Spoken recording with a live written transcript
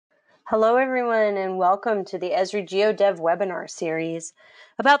Hello, everyone, and welcome to the Esri GeoDev webinar series.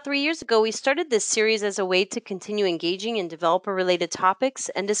 About 3 years ago, we started this series as a way to continue engaging in developer-related topics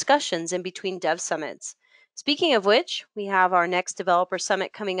and discussions in between dev summits. Speaking of which, we have our next developer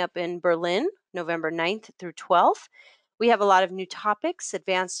summit coming up in Berlin, November 9th through 12th. We have a lot of new topics,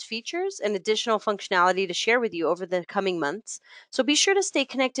 advanced features, and additional functionality to share with you over the coming months. So be sure to stay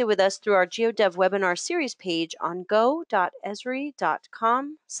connected with us through our GeoDev webinar series page on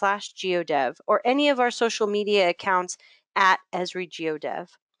go.esri.com/geodev or any of our social media accounts at Esri GeoDev.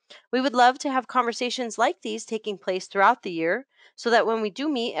 We would love to have conversations like these taking place throughout the year so that when we do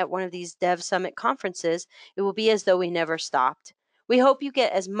meet at one of these Dev Summit conferences, it will be as though we never stopped. We hope you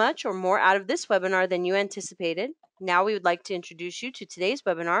get as much or more out of this webinar than you anticipated. Now we would like to introduce you to today's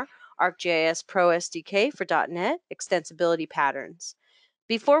webinar, ArcGIS Pro SDK for .NET Extensibility Patterns.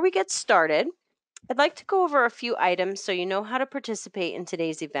 Before we get started, I'd like to go over a few items so you know how to participate in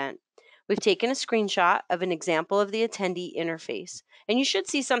today's event. We've taken a screenshot of an example of the attendee interface, and you should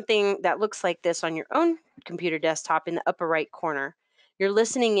see something that looks like this on your own computer desktop in the upper right corner. You're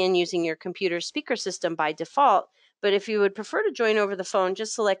listening in using your computer speaker system by default, but if you would prefer to join over the phone,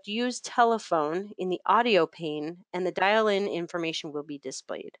 just select Use Telephone in the audio pane, and the dial-in information will be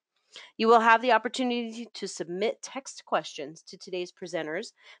displayed. You will have the opportunity to submit text questions to today's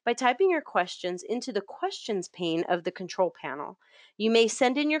presenters by typing your questions into the questions pane of the control panel. You may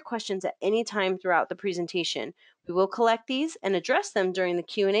send in your questions at any time throughout the presentation. We will collect these and address them during the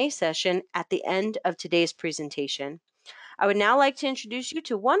Q&A session at the end of today's presentation. I would now like to introduce you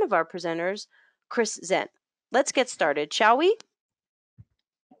to one of our presenters, Chris Zent. Let's get started, shall we?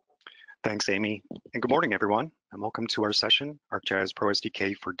 Thanks, Amy, and good morning, everyone, and welcome to our session, ArcGIS Pro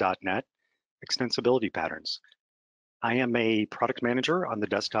SDK for .NET Extensibility Patterns. I am a product manager on the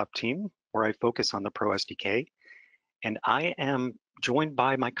desktop team where I focus on the Pro SDK, and I am joined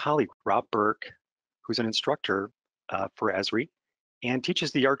by my colleague, Rob Burke, who's an instructor for Esri and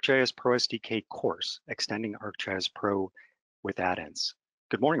teaches the ArcGIS Pro SDK course, Extending ArcGIS Pro with Add-ins.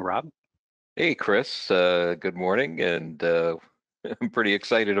 Good morning, Rob. Hey, Chris. Good morning, and I'm pretty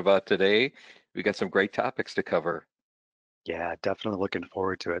excited about today. We got some great topics to cover. Yeah, definitely looking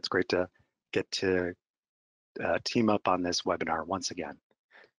forward to it. It's great to get to team up on this webinar once again.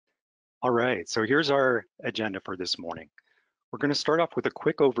 All right, so here's our agenda for this morning. We're going to start off with a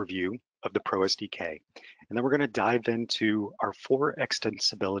quick overview of the Pro SDK, and then we're going to dive into our 4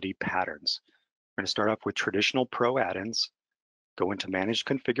 extensibility patterns. We're going to start off with traditional Pro add-ins, go into managed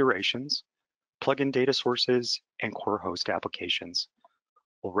configurations, plugin data sources, and CoreHost applications.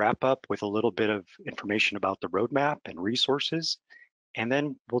 We'll wrap up with a little bit of information about the roadmap and resources, and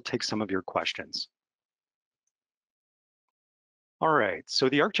then we'll take some of your questions. All right, so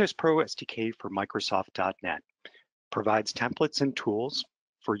the ArcGIS Pro SDK for Microsoft.NET provides templates and tools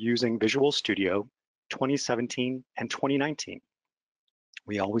for using Visual Studio 2017 and 2019.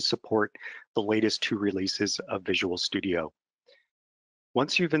 We always support the latest 2 releases of Visual Studio.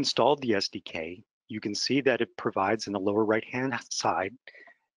 Once you've installed the SDK, you can see that it provides in the lower right-hand side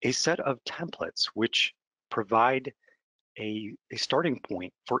a set of templates which provide a starting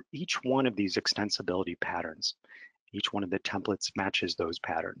point for each one of these extensibility patterns. Each one of the templates matches those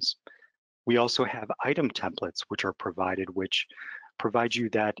patterns. We also have item templates which are provided, which provide you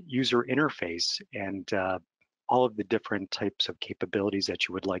that user interface and all of the different types of capabilities that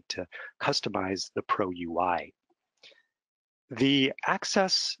you would like to customize the Pro UI. The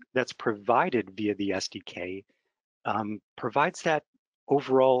access that's provided via the SDK provides that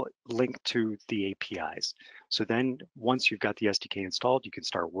overall link to the APIs. So then once you've got the SDK installed, you can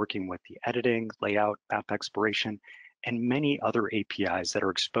start working with the editing, layout, map expiration, and many other APIs that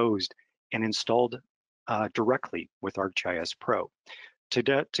are exposed and installed directly with ArcGIS Pro.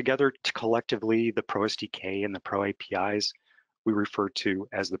 Together, collectively, the Pro SDK and the Pro APIs, we refer to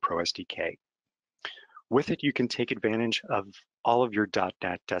as the Pro SDK. With it, you can take advantage of all of your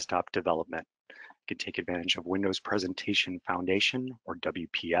 .NET desktop development. You can take advantage of Windows Presentation Foundation, or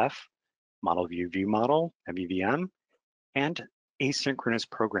WPF, Model View View Model, MVVM, and asynchronous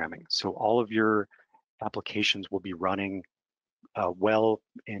programming. So all of your applications will be running well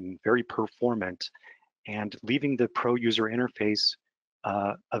and very performant, and leaving the Pro user interface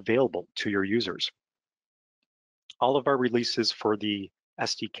available to your users. All of our releases for the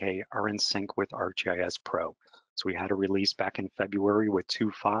SDK are in sync with ArcGIS Pro. So we had a release back in February with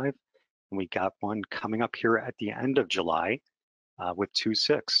 2.5, and we got one coming up here at the end of July with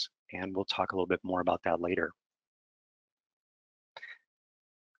 2.6, and we'll talk a little bit more about that later.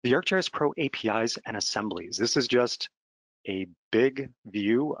 The ArcGIS Pro APIs and assemblies. This is just a big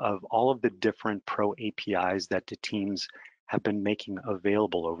view of all of the different Pro APIs that the teams have been making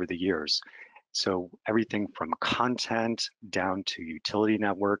available over the years. So everything from content down to utility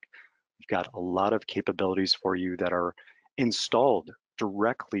network, we've got a lot of capabilities for you that are installed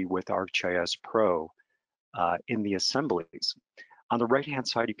directly with ArcGIS Pro in the assemblies. On the right-hand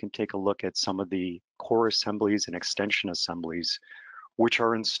side, you can take a look at some of the core assemblies and extension assemblies which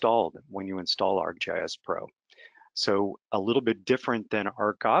are installed when you install ArcGIS Pro. So a little bit different than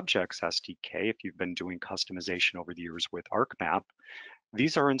ArcObjects SDK, if you've been doing customization over the years with ArcMap,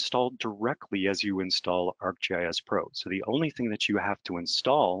 these are installed directly as you install ArcGIS Pro. So the only thing that you have to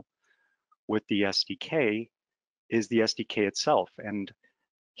install with the SDK is the SDK itself. And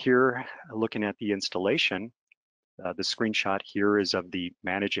here, looking at the installation, the screenshot here is of the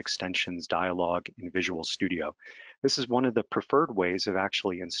Manage Extensions dialog in Visual Studio. This is one of the preferred ways of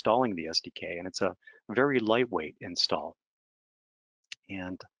actually installing the SDK, and it's a very lightweight install.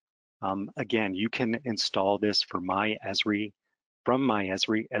 And again, you can install this for from My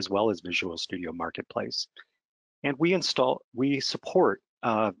Esri as well as Visual Studio Marketplace. And we support,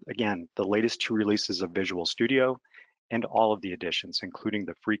 again, the latest 2 releases of Visual Studio and all of the editions, including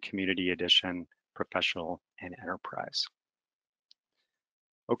the free community edition, professional, and enterprise.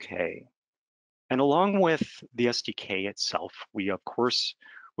 Okay, and along with the SDK itself, we of course,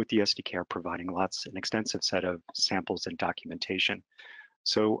 with the SDK are providing an extensive set of samples and documentation.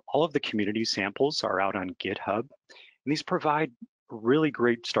 So all of the community samples are out on GitHub, and these provide really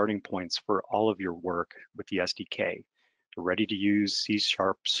great starting points for all of your work with the SDK. They're ready to use C#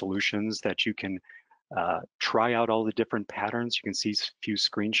 solutions that you can try out all the different patterns. You can see a few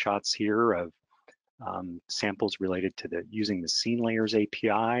screenshots here of samples related to using the Scene Layers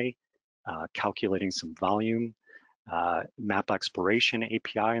API, calculating some volume, Map Exploration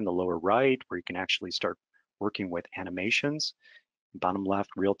API in the lower right, where you can actually start working with animations. Bottom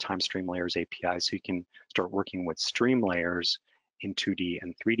left, Real-Time Stream Layers API, so you can start working with stream layers in 2D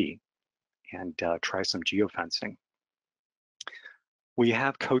and 3D and try some geofencing. We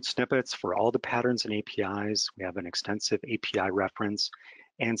have code snippets for all the patterns and APIs. We have an extensive API reference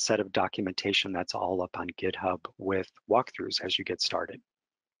and set of documentation that's all up on GitHub with walkthroughs as you get started.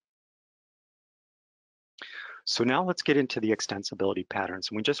 So now let's get into the extensibility patterns.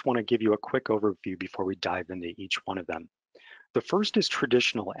 And we just want to give you a quick overview before we dive into each one of them. The first is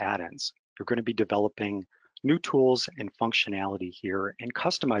traditional add-ins. You're going to be developing new tools and functionality here and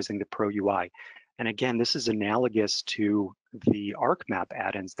customizing the Pro UI. And again, this is analogous to the ArcMap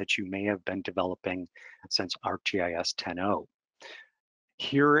add-ins that you may have been developing since ArcGIS 10.0.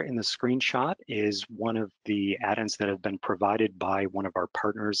 Here in the screenshot is one of the add-ins that have been provided by one of our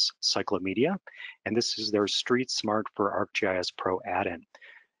partners, Cyclomedia, and this is their Street Smart for ArcGIS Pro add-in.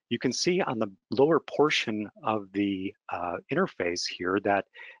 You can see on the lower portion of the interface here that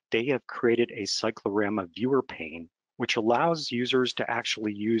they have created a cyclorama viewer pane, which allows users to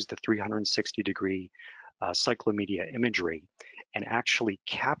actually use the 360-degree Cyclomedia imagery and actually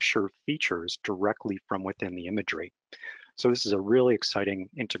capture features directly from within the imagery. So this is a really exciting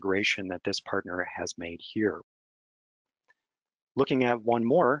integration that this partner has made here. Looking at one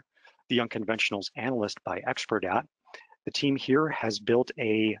more, the Unconventionals Analyst by Expertat, the team here has built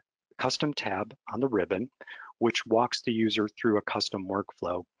a custom tab on the ribbon, which walks the user through a custom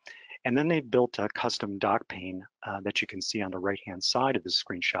workflow. And then they've built a custom doc pane that you can see on the right-hand side of the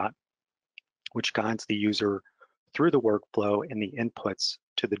screenshot, which guides the user through the workflow and the inputs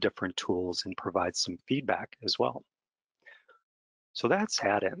to the different tools and provides some feedback as well. So that's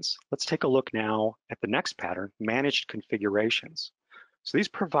add-ins. Let's take a look now at the next pattern, managed configurations. So these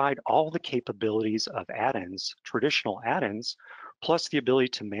provide all the capabilities of add-ins, traditional add-ins, plus the ability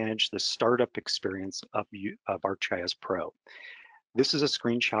to manage the startup experience of ArcGIS Pro. This is a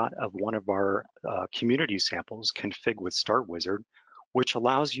screenshot of one of our community samples, Config with Start Wizard, which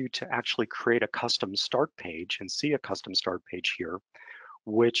allows you to actually create a custom start page and see a custom start page here,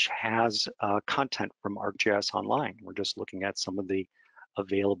 which has content from ArcGIS Online. We're just looking at some of the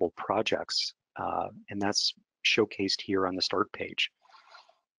available projects, and that's showcased here on the start page.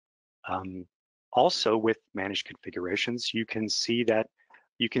 Also with managed configurations, you can see that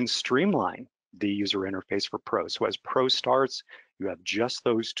you can streamline the user interface for Pro. So as Pro starts, you have just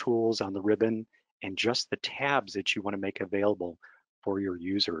those tools on the ribbon and just the tabs that you want to make available for your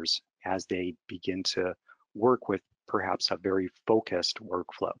users as they begin to work with perhaps a very focused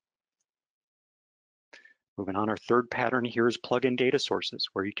workflow. Moving on, our third pattern here is plug-in data sources,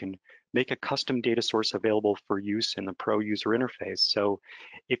 where you can make a custom data source available for use in the Pro user interface. So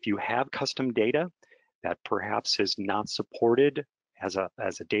if you have custom data that perhaps is not supported as a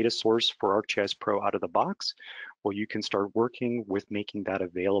data source for ArcGIS Pro out of the box, well, you can start working with making that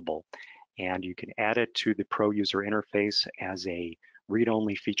available. and you can add it to the Pro user interface as a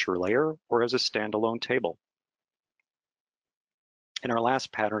read-only feature layer or as a standalone table. And our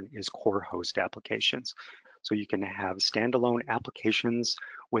last pattern is CoreHost applications. So you can have standalone applications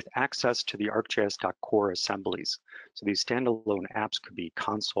with access to the ArcGIS.core assemblies. So these standalone apps could be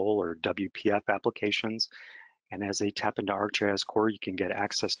console or WPF applications. And as they tap into ArcGIS Core, you can get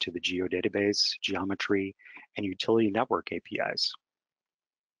access to the geodatabase, geometry, and utility network APIs.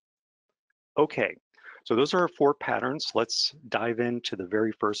 Okay, so those are our 4 patterns. Let's dive into the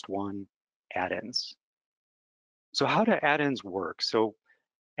very first one, add-ins. So how do add-ins work? So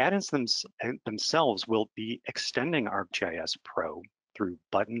add-ins themselves will be extending ArcGIS Pro through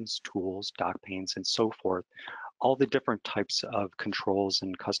buttons, tools, dock panes, and so forth, all the different types of controls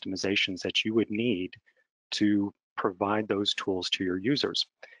and customizations that you would need to provide those tools to your users.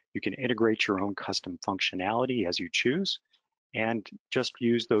 You can integrate your own custom functionality as you choose and just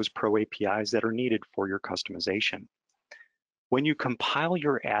use those Pro APIs that are needed for your customization. When you compile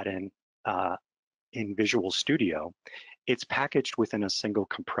your add-in in Visual Studio, it's packaged within a single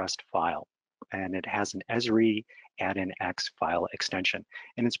compressed file, and it has an Esri add-in X file extension,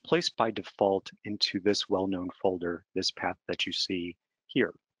 and it's placed by default into this well-known folder, this path that you see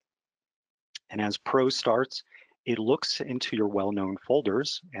here. And as Pro starts, it looks into your well-known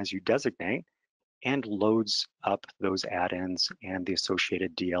folders as you designate and loads up those add-ins and the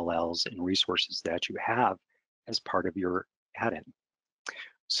associated DLLs and resources that you have as part of your add-in.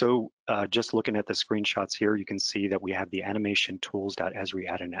 So just looking at the screenshots here, you can see that we have the animation tools.esri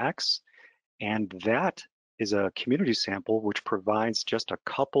add-in X, and that is a community sample which provides just a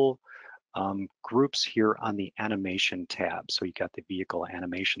couple groups here on the animation tab. So you got the vehicle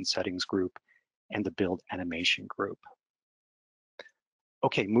animation settings group and the build animation group.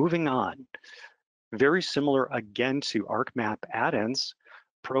 Okay, moving on. Very similar again to ArcMap add-ins,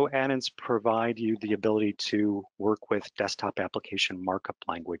 Pro add-ins provide you the ability to work with desktop application markup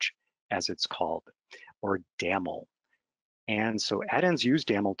language, as it's called, or DAML. And so add-ins use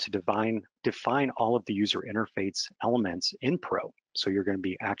DAML to define all of the user interface elements in Pro. So you're going to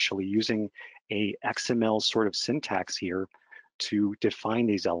be actually using a XML sort of syntax here to define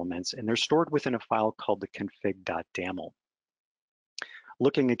these elements, and they're stored within a file called the config.daml.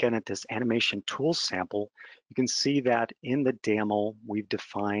 Looking again at this animation tools sample, you can see that in the DAML, we've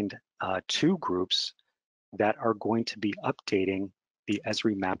defined 2 groups that are going to be updating the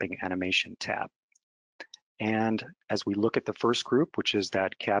Esri mapping animation tab. And as we look at the first group, which is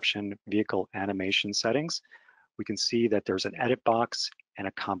that caption vehicle animation settings, we can see that there's an edit box and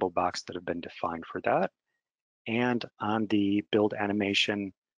a combo box that have been defined for that. And on the build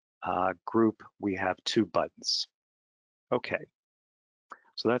animation group, we have 2 buttons. Okay.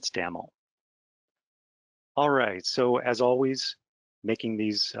 So that's DAML. All right, so as always, making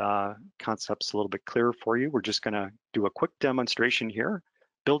these concepts a little bit clearer for you, we're just gonna do a quick demonstration here,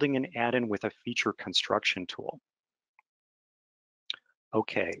 building an add-in with a feature construction tool.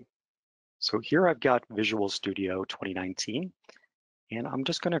 Okay, so here I've got Visual Studio 2019, and I'm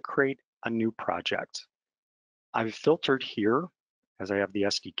just gonna create a new project. I've filtered here, as I have the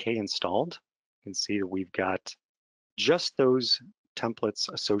SDK installed. You can see that we've got just those templates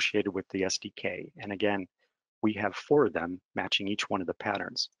associated with the SDK. And again, we have 4 of them matching each one of the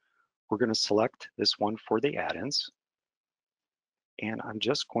patterns. We're going to select this one for the add-ins. And I'm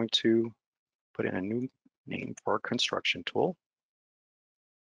just going to put in a new name for our construction tool.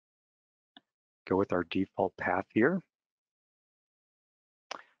 Go with our default path here.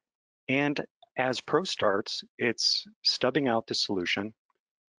 And as Pro starts, it's stubbing out the solution.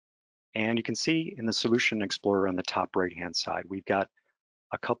 And you can see in the Solution Explorer on the top right-hand side, we've got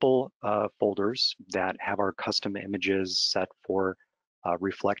a couple folders that have our custom images set for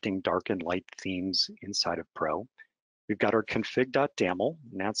reflecting dark and light themes inside of Pro. We've got our config.daml,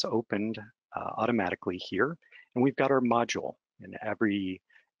 and that's opened automatically here. And we've got our module, and every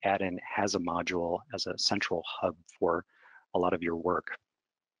add-in has a module as a central hub for a lot of your work.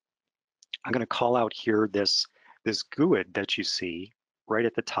 I'm going to call out here this GUID that you see right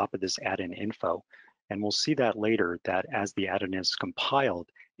at the top of this add-in info. And we'll see that later, that as the add-in is compiled,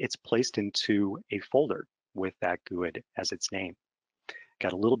 it's placed into a folder with that GUID as its name.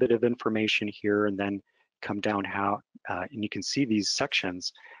 Got a little bit of information here, and then come down and you can see these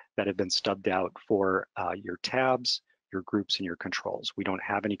sections that have been stubbed out for your tabs, your groups, and your controls. We don't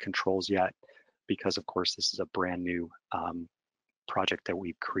have any controls yet because, of course, this is a brand new project that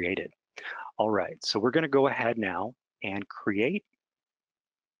we've created. All right, so we're going to go ahead now and create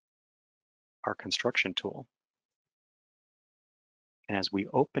our construction tool. And as we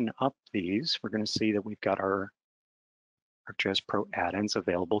open up these, we're going to see that we've got our ArcGIS Pro add-ins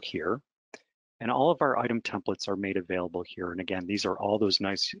available here. And all of our item templates are made available here. And again, these are all those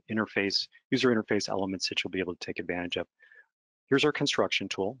nice user interface elements that you'll be able to take advantage of. Here's our construction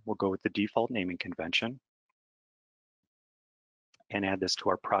tool. We'll go with the default naming convention and add this to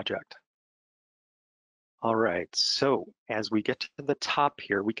our project. All right, so as we get to the top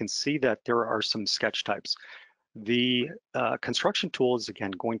here, we can see that there are some sketch types. The construction tool is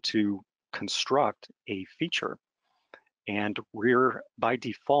again going to construct a feature, and we're by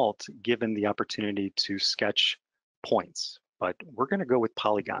default given the opportunity to sketch points, but we're going to go with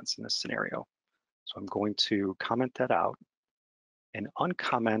polygons in this scenario. So I'm going to comment that out and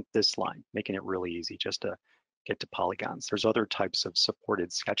uncomment this line, making it really easy just to get to polygons. There's other types of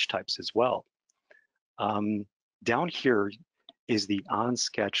supported sketch types as well. Down here is the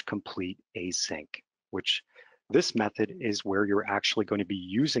onSketch complete async, which this method is where you're actually going to be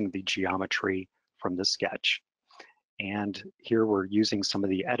using the geometry from the sketch. And here we're using some of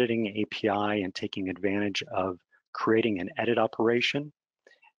the editing API and taking advantage of creating an edit operation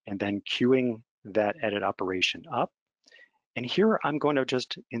and then queuing that edit operation up. And here I'm going to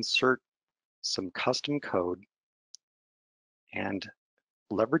just insert some custom code and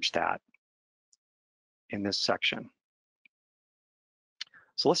leverage that in this section.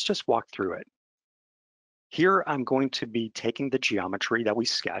 So let's just walk through it. Here I'm going to be taking the geometry that we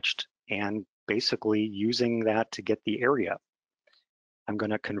sketched and basically using that to get the area. I'm going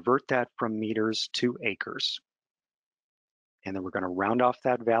to convert that from meters to acres. And then we're going to round off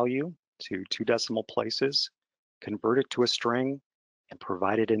that value to 2 decimal places, convert it to a string, and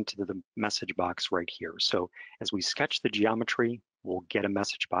provide it into the message box right here. So as we sketch the geometry, we'll get a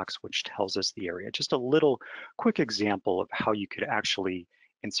message box which tells us the area. Just a little quick example of how you could actually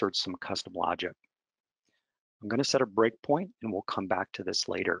insert some custom logic. I'm going to set a breakpoint and we'll come back to this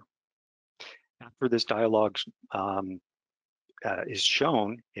later. After this dialog is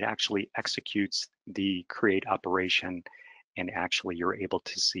shown, it actually executes the create operation and actually you're able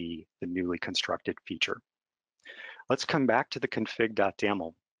to see the newly constructed feature. Let's come back to the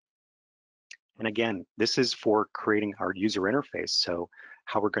config.daml. And again, this is for creating our user interface, so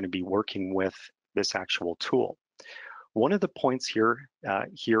how we're going to be working with this actual tool. One of the points here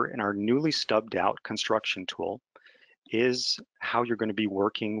in our newly stubbed out construction tool is how you're going to be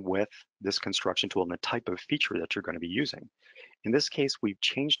working with this construction tool and the type of feature that you're going to be using. In this case, we've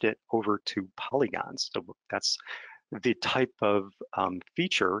changed it over to polygons. So that's the type of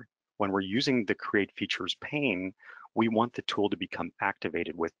feature when we're using the create features pane, we want the tool to become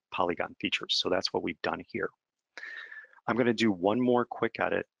activated with polygon features. So that's what we've done here. I'm going to do one more quick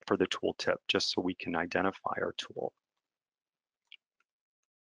edit for the tooltip just so we can identify our tool.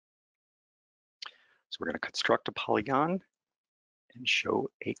 So we're going to construct a polygon and show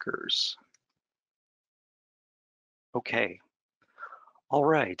acres. Okay. All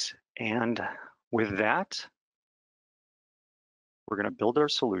right. And with that, we're going to build our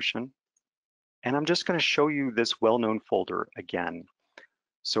solution. And I'm just going to show you this well-known folder again.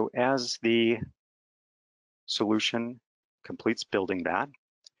 So as the solution completes building that,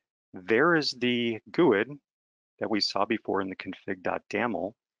 there is the GUID that we saw before in the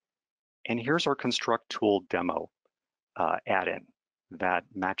config.daml. And here's our construct tool demo add-in that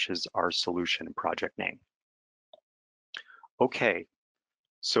matches our solution and project name. Okay,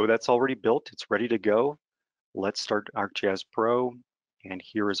 so that's already built. It's ready to go. Let's start ArcGIS Pro. And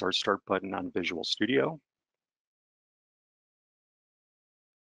here is our start button on Visual Studio.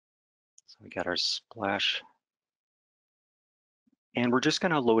 So we got our splash. And we're just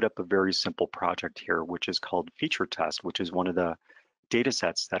going to load up a very simple project here, which is called Feature Test, which is one of the data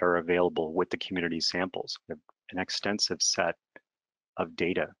sets that are available with the community samples. We have an extensive set of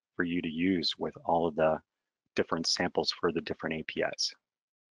data for you to use with all of the different samples for the different APIs.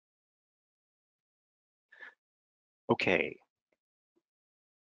 Okay.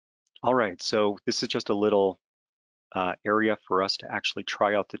 All right, so this is just a little area for us to actually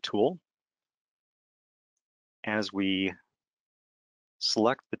try out the tool. As we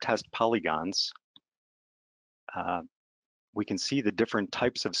select the test polygons, we can see the different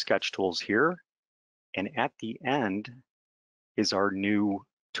types of sketch tools here. And at the end is our new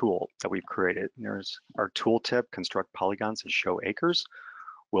tool that we've created. And there's our tooltip, construct polygons and show acres.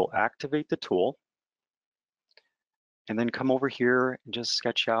 We'll activate the tool and then come over here and just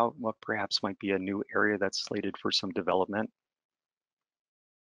sketch out what perhaps might be a new area that's slated for some development.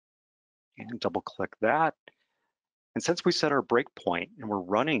 And double click that. And since we set our breakpoint and we're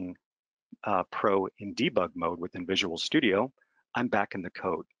running Pro in debug mode within Visual Studio, I'm back in the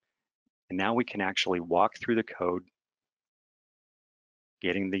code. And now we can actually walk through the code,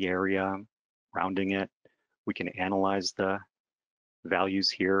 getting the area, rounding it. We can analyze the values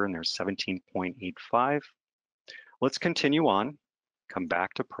here, and there's 17.85. Let's continue on, come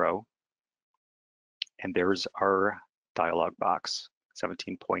back to Pro, and there's our dialog box,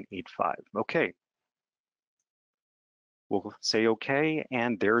 17.85. Okay, we'll say okay,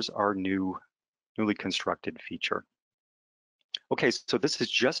 and there's our newly constructed feature. Okay, so this is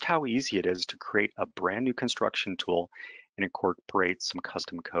just how easy it is to create a brand new construction tool and incorporate some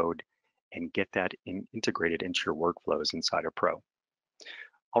custom code and get that integrated into your workflows inside of Pro.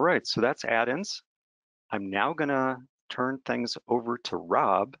 All right, so that's add-ins. I'm now gonna turn things over to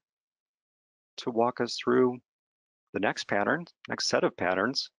Rob to walk us through the next pattern, next set of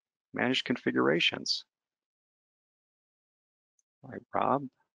patterns, manage configurations. All right, Rob,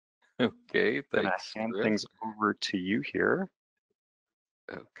 Okay, I'm gonna thanks, hand Chris. things over to you here.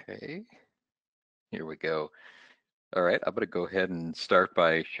 Okay, here we go. All right, I'm going to go ahead and start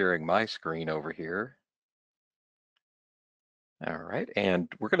by sharing my screen over here. All right,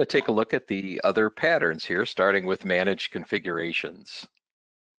 and we're going to take a look at the other patterns here, starting with manage configurations.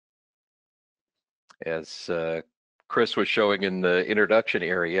 As Chris was showing in the introduction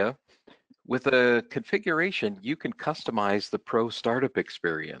area, with a configuration, you can customize the Pro startup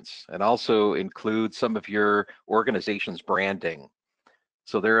experience and also include some of your organization's branding.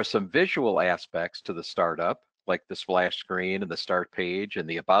 So there are some visual aspects to the startup, like the splash screen and the start page and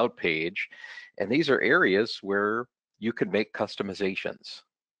the about page. And these are areas where you can make customizations.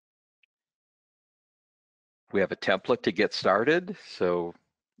 We have a template to get started. So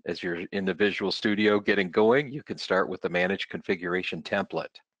as you're in the Visual Studio getting going, you can start with the Manage Configuration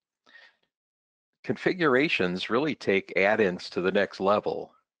template. Configurations really take add-ins to the next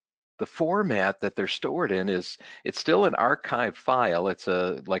level. The format that they're stored in it's still an archive file. It's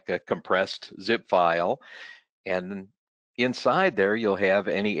like a compressed zip file. And inside there, you'll have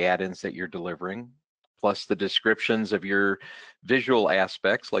any add-ins that you're delivering, plus the descriptions of your visual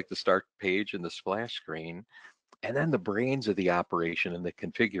aspects like the start page and the splash screen, and then the brains of the operation and the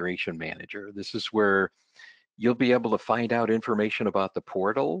configuration manager. This is where you'll be able to find out information about the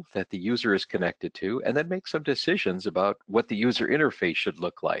portal that the user is connected to, and then make some decisions about what the user interface should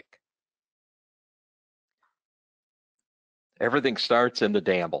look like. Everything starts in the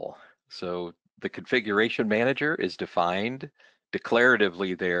DAML. So the configuration manager is defined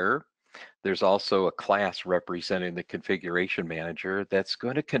declaratively there. There's also a class representing the configuration manager that's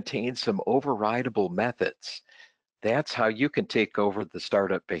going to contain some overridable methods. That's how you can take over the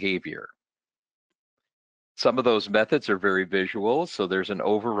startup behavior. Some of those methods are very visual, so there's an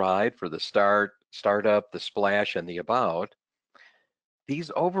override for the start, startup, the splash, and the about.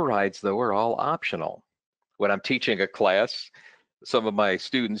 These overrides, though, are all optional. When I'm teaching a class, some of my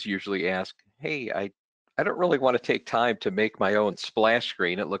students usually ask, hey, I don't really want to take time to make my own splash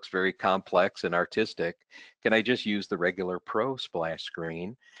screen. It looks very complex and artistic. Can I just use the regular Pro splash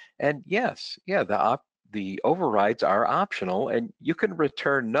screen? And yes, yeah, the overrides are optional, and you can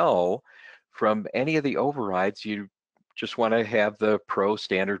return no from any of the overrides. You just want to have the Pro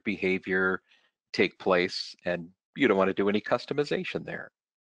standard behavior take place, and you don't want to do any customization there.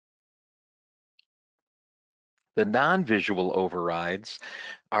 The non-visual overrides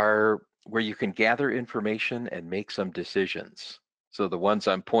are where you can gather information and make some decisions. So the ones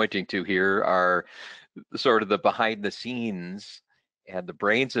I'm pointing to here are sort of the behind the scenes and the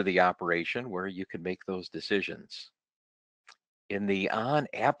brains of the operation where you can make those decisions. In the on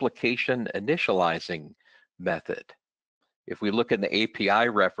application initializing method, if we look in the API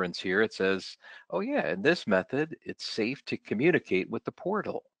reference here, it says, oh yeah, in this method, it's safe to communicate with the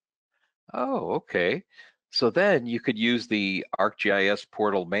portal. Oh, okay. So then you could use the ArcGIS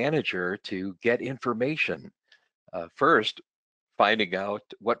Portal Manager to get information. First, finding out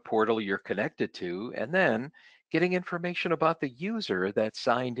what portal you're connected to, and then getting information about the user that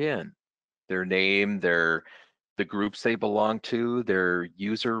signed in, their name, the groups they belong to, their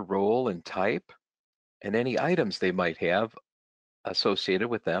user role and type, and any items they might have associated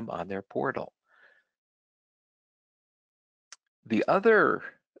with them on their portal. The other,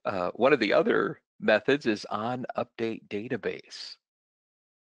 one of the other methods is on update database.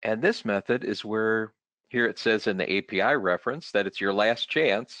 And this method is where, here it says in the API reference that it's your last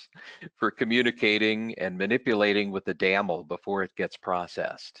chance for communicating and manipulating with the DAML before it gets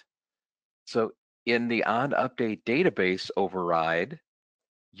processed. So in the on update database override,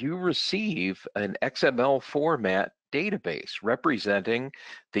 you receive an XML format database representing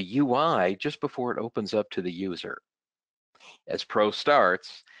the UI just before it opens up to the user. As Pro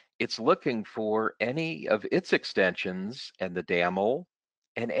starts, it's looking for any of its extensions and the DAML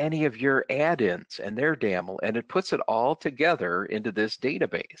and any of your add-ins and their DAML, and it puts it all together into this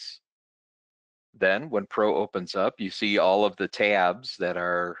database. Then when Pro opens up, you see all of the tabs that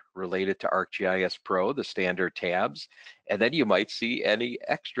are related to ArcGIS Pro, the standard tabs, and then you might see any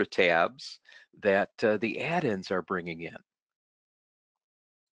extra tabs that the add-ins are bringing in.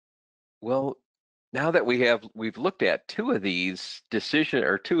 Well, now that we've looked at two of these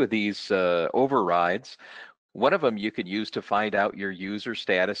overrides. One of them you can use to find out your user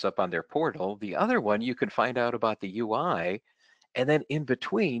status up on their portal. The other one you can find out about the UI, and then in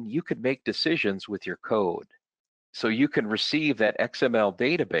between you could make decisions with your code. So you can receive that XML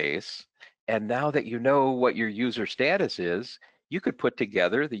database, and now that you know what your user status is, you could put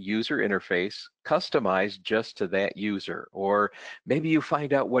together the user interface customized just to that user, or maybe you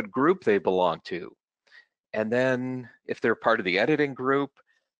find out what group they belong to. And then if they're part of the editing group,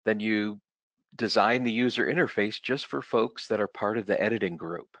 then you design the user interface just for folks that are part of the editing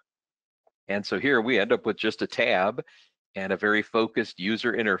group. And so here we end up with just a tab and a very focused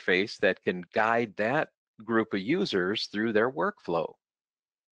user interface that can guide that group of users through their workflow.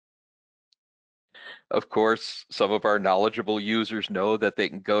 Of course, some of our knowledgeable users know that they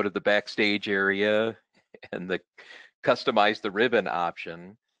can go to the backstage area and customize the ribbon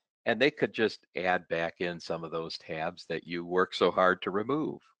option, and they could just add back in some of those tabs that you work so hard to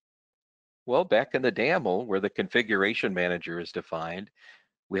remove. Well, back in the DAML, where the configuration manager is defined,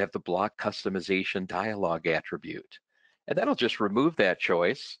 we have the block customization dialog attribute. And that'll just remove that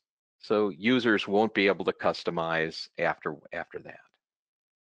choice, so users won't be able to customize after that.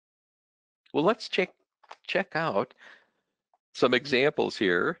 Well, let's check out some examples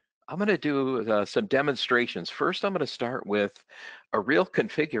here. I'm going to do some demonstrations. First, I'm going to start with a real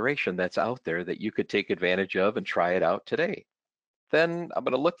configuration that's out there that you could take advantage of and try it out today. Then I'm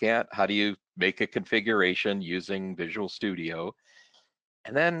going to look at how do you make a configuration using Visual Studio.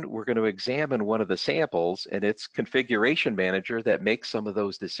 And then we're going to examine one of the samples and its configuration manager that makes some of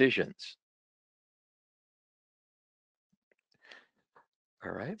those decisions.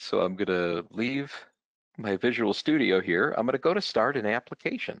 All right, so I'm going to leave my Visual Studio here. I'm going to go to Start an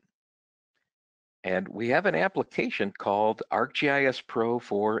Application. And we have an application called ArcGIS Pro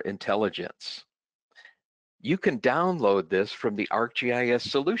for Intelligence. You can download this from the ArcGIS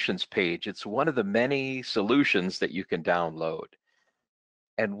Solutions page. It's one of the many solutions that you can download.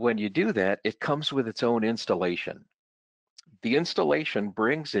 And when you do that, it comes with its own installation. The installation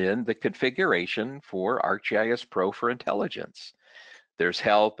brings in the configuration for ArcGIS Pro for Intelligence. There's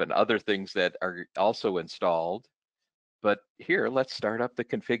help and other things that are also installed. But here, let's start up the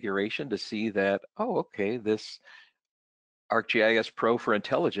configuration to see that, oh, okay, this ArcGIS Pro for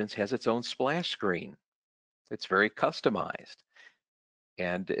Intelligence has its own splash screen. It's very customized.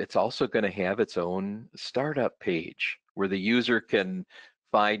 And it's also going to have its own startup page where the user can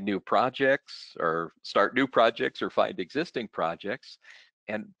find new projects or start new projects or find existing projects.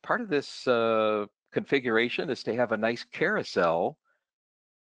 And part of this configuration is to have a nice carousel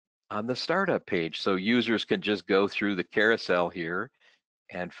on the startup page. So users can just go through the carousel here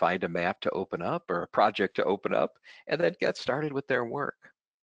and find a map to open up or a project to open up and then get started with their work.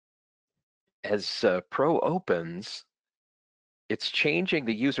 As Pro opens, it's changing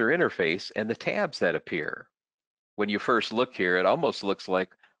the user interface and the tabs that appear. When you first look here, it almost looks like,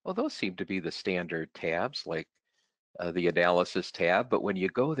 oh, those seem to be the standard tabs, like the analysis tab. But when you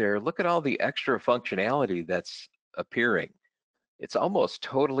go there, look at all the extra functionality that's appearing. It's almost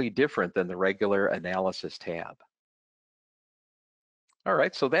totally different than the regular analysis tab. All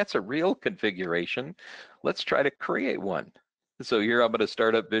right, so that's a real configuration. Let's try to create one. So here I'm going to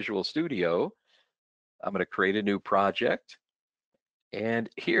start up Visual Studio. I'm going to create a new project. And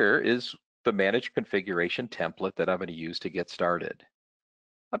here is the managed configuration template that I'm going to use to get started.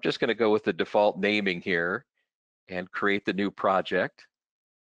 I'm just going to go with the default naming here and create the new project.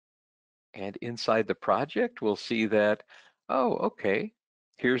 And inside the project, we'll see that, oh, okay,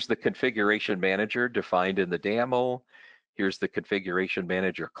 here's the configuration manager defined in the DAML. Here's the configuration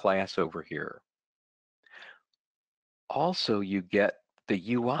manager class over here. Also, you get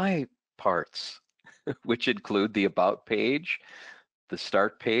the UI parts, which include the About page, the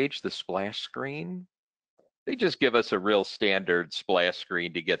Start page, the splash screen. They just give us a real standard splash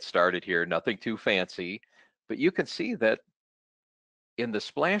screen to get started here, nothing too fancy. But you can see that in the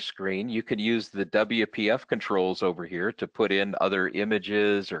splash screen, you can use the WPF controls over here to put in other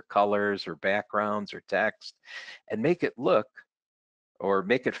images or colors or backgrounds or text and make it look or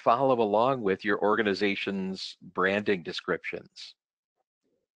make it follow along with your organization's branding descriptions.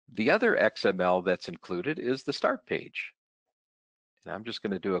 The other XML that's included is the Start page. And I'm just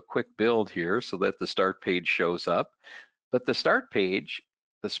going to do a quick build here so that the Start page shows up. But the Start page,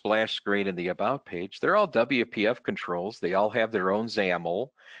 the splash screen, and the About page, they're all WPF controls. They all have their own XAML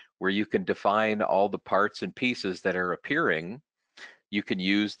where you can define all the parts and pieces that are appearing. You can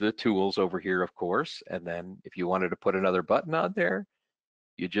use the tools over here, of course, and then if you wanted to put another button on there,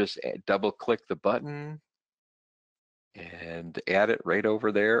 you just double click the button and add it right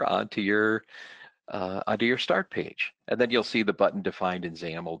over there onto your start page. And then you'll see the button defined in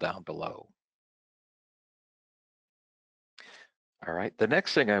XAML down below. All right, the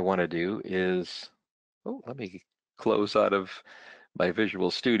next thing I want to do is, let me close out of my Visual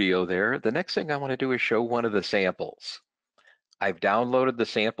Studio there. The next thing I want to do is show one of the samples. I've downloaded the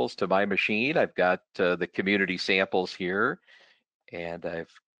samples to my machine. I've got the community samples here, and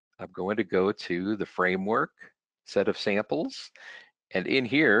I'm going to go to the framework set of samples. And in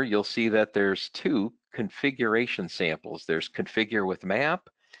here, you'll see that there's two configuration samples. There's configure with map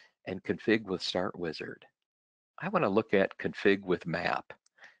and config with start wizard. I want to look at config with map.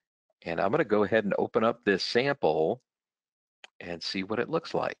 And I'm going to go ahead and open up this sample and see what it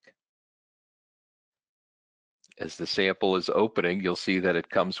looks like. As the sample is opening, you'll see that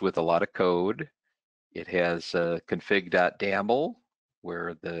it comes with a lot of code. It has config.daml,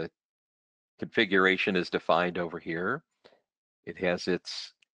 where the configuration is defined over here. It has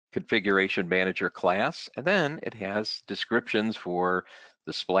its configuration manager class, and then it has descriptions for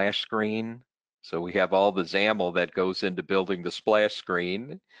the splash screen. So we have all the XAML that goes into building the splash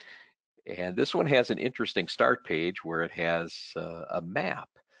screen. And this one has an interesting start page where it has a map.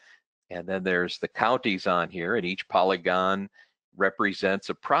 And then there's the counties on here, and each polygon represents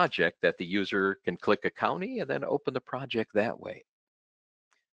a project that the user can click a county and then open the project that way.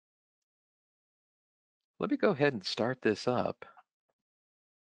 Let me go ahead and start this up.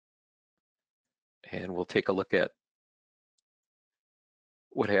 And we'll take a look at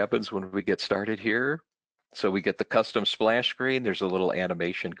what happens when we get started here. So we get the custom splash screen. There's a little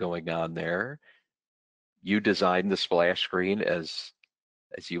animation going on there. You design the splash screen as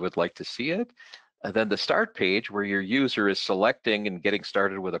you would like to see it. And then the start page where your user is selecting and getting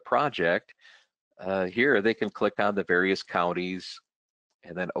started with a project. Here they can click on the various counties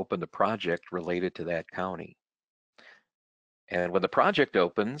and then open the project related to that county. And when the project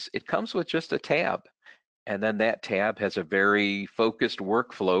opens, it comes with just a tab. And then that tab has a very focused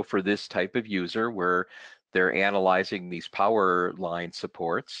workflow for this type of user where they're analyzing these power line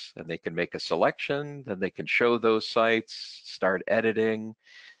supports, and they can make a selection, then they can show those sites, start editing,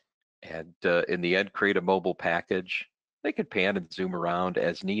 and in the end, create a mobile package. They can pan and zoom around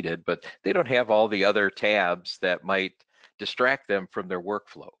as needed, but they don't have all the other tabs that might distract them from their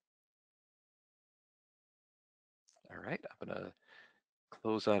workflow. All right, I'm gonna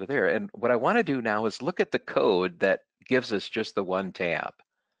close out of there. And what I want to do now is look at the code that gives us just the one tab.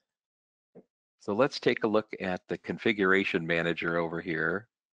 So let's take a look at the configuration manager over here.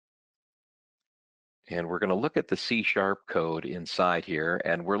 And we're going to look at the C# code inside here.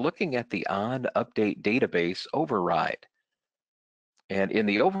 And we're looking at the on update database override. And in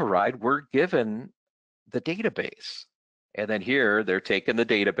the override, we're given the database. And then here, they're taking the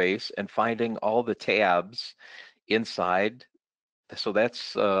database and finding all the tabs inside. So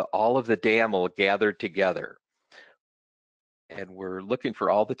that's all of the DAML gathered together. And we're looking for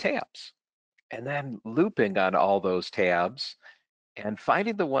all the tabs. And then looping on all those tabs and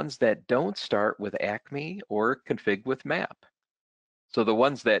finding the ones that don't start with Acme or config with map. So the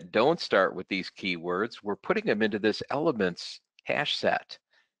ones that don't start with these keywords, we're putting them into this elements hash set.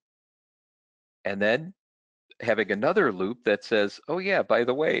 And then having another loop that says, oh yeah, by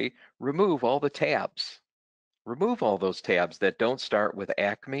the way, remove all the tabs. Remove all those tabs that don't start with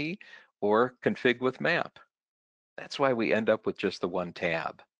Acme or config with map. That's why we end up with just the one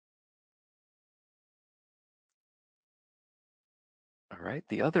tab. All right,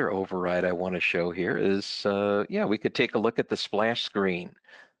 the other override I want to show here is, we could take a look at the splash screen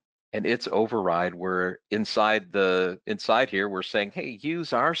and its override where inside here, we're saying, hey,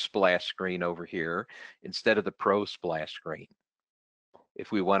 use our splash screen over here instead of the Pro splash screen.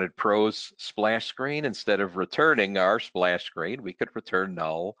 If we wanted Pro's splash screen, instead of returning our splash screen, we could return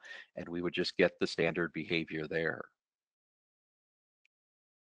null and we would just get the standard behavior there.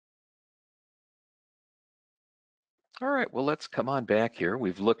 All right, well, let's come on back here.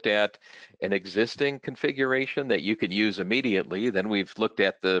 We've looked at an existing configuration that you can use immediately. Then we've looked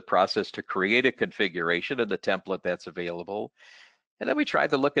at the process to create a configuration and the template that's available. And then we tried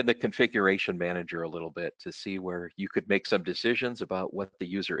to look in the configuration manager a little bit to see where you could make some decisions about what the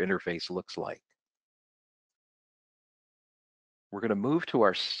user interface looks like. We're going to move to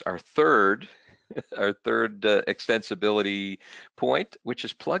our third extensibility point, which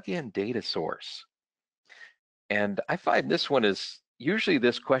is plug in data source. And I find this one is, usually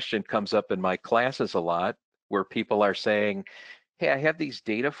this question comes up in my classes a lot where people are saying, hey, I have these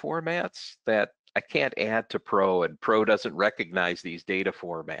data formats that I can't add to Pro, and Pro doesn't recognize these data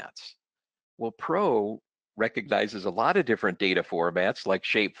formats. Well, Pro recognizes a lot of different data formats like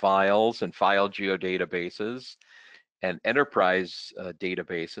shape files and file geodatabases and enterprise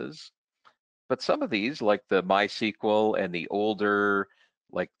databases. But some of these, like the MySQL and the older,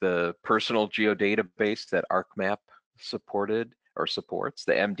 like the personal geodatabase that ArcMap supported or supports,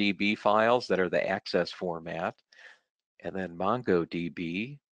 the MDB files that are the access format, and then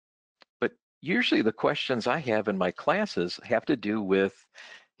MongoDB. But usually the questions I have in my classes have to do with,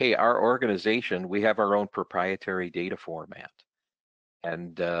 hey, our organization, we have our own proprietary data format.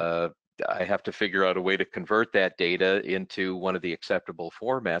 And I have to figure out a way to convert that data into one of the acceptable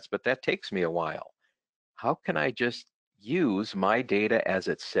formats, but that takes me a while. How can I just use my data as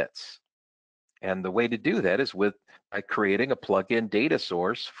it sits? And the way to do that is by creating a plug-in data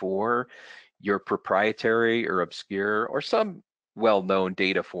source for your proprietary or obscure or some well-known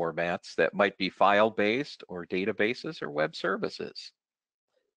data formats that might be file-based or databases or web services.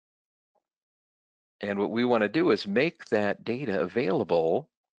 And what we want to do is make that data available.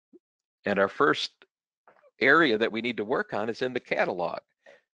 And our first area that we need to work on is in the catalog.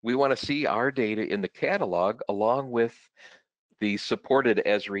 We want to see our data in the catalog along with the supported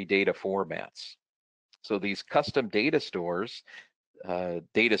Esri data formats. So these custom data stores,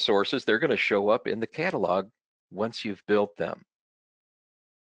 data sources, they're going to show up in the catalog once you've built them.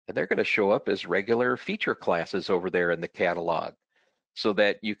 And they're going to show up as regular feature classes over there in the catalog so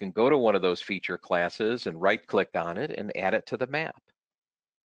that you can go to one of those feature classes and right-click on it and add it to the map.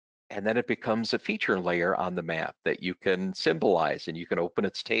 And then it becomes a feature layer on the map that you can symbolize and you can open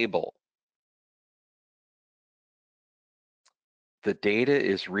its table. The data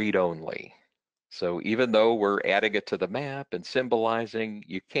is read-only. So even though we're adding it to the map and symbolizing,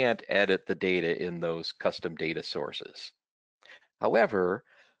 you can't edit the data in those custom data sources. However,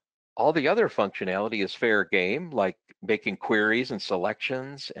 all the other functionality is fair game, like making queries and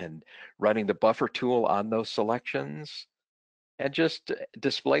selections and running the buffer tool on those selections, and just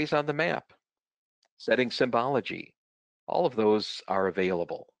displays on the map, setting symbology. All of those are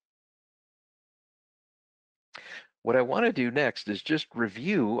available. What I want to do next is just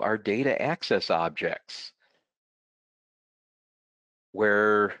review our data access objects,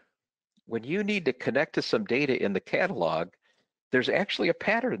 where when you need to connect to some data in the catalog, there's actually a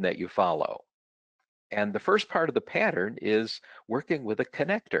pattern that you follow. And the first part of the pattern is working with a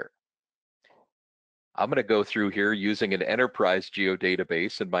connector. I'm going to go through here using an enterprise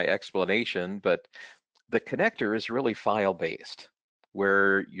geodatabase in my explanation, but the connector is really file-based,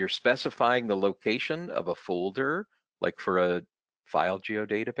 where you're specifying the location of a folder, like for a file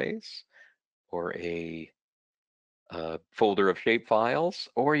geodatabase, or a folder of shape files,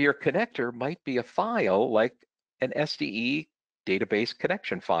 or your connector might be a file like an SDE database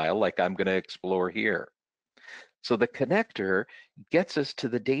connection file like I'm going to explore here. So the connector gets us to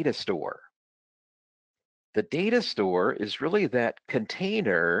the data store. The data store is really that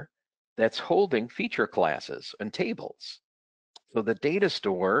container that's holding feature classes and tables. So the data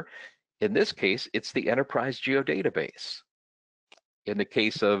store, in this case, it's the enterprise geodatabase. In the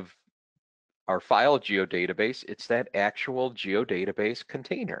case of our file geodatabase, it's that actual geodatabase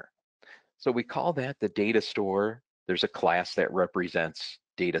container. So we call that the data store. There's a class that represents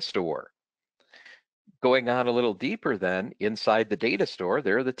data store. Going on a little deeper then, inside the data store,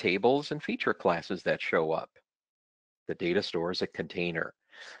 there are the tables and feature classes that show up. The data store is a container.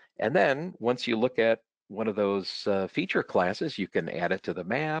 And then once you look at one of those feature classes, you can add it to the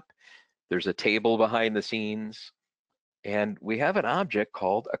map. There's a table behind the scenes. And we have an object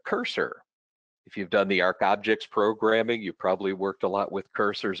called a cursor. If you've done the ArcGIS programming, you probably worked a lot with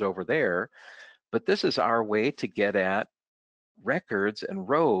cursors over there. But this is our way to get at records and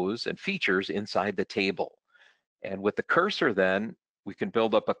rows and features inside the table. And with the cursor then, we can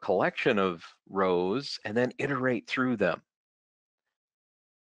build up a collection of rows and then iterate through them.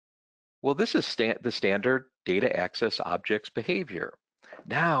 Well, this is the standard data access objects behavior.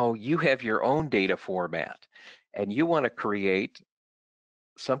 Now you have your own data format and you want to create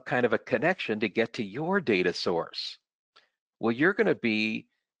some kind of a connection to get to your data source. Well, you're going to be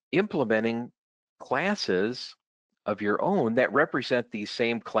implementing classes of your own that represent these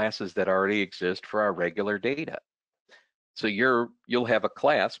same classes that already exist for our regular data. So you'll have a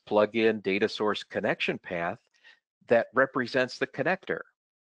class plug-in data source connection path that represents the connector.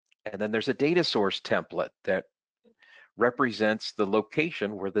 And then there's a data source template that represents the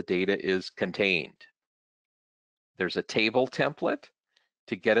location where the data is contained. There's a table template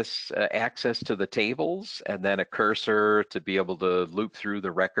to get us access to the tables, and then a cursor to be able to loop through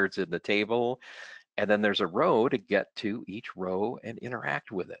the records in the table. And then there's a row to get to each row and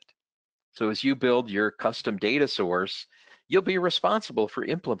interact with it. So as you build your custom data source, you'll be responsible for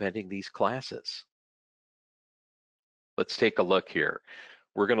implementing these classes. Let's take a look here.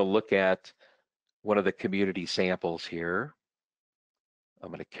 We're going to look at one of the community samples here. I'm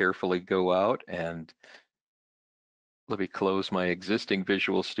going to carefully go out and let me close my existing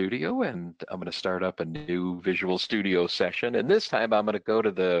Visual Studio, and I'm going to start up a new Visual Studio session. And this time I'm going to go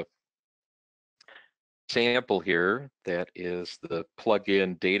to the sample here that is the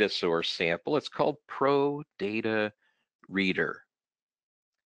plugin data source sample. It's called Pro Data Reader.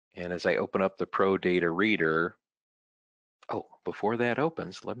 And as I open up the Pro Data Reader, oh, before that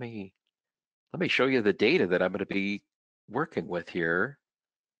opens, let me show you the data that I'm going to be working with here.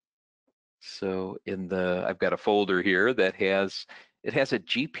 So I've got a folder here that has a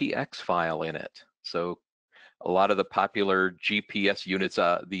GPX file in it. So a lot of the popular GPS units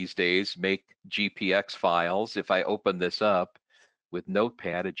these days make GPX files. If I open this up with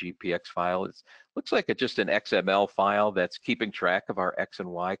Notepad, a GPX file, it looks like just an XML file that's keeping track of our X and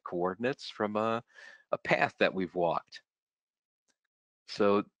Y coordinates from a path that we've walked.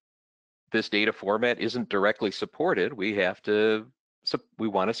 So this data format isn't directly supported. We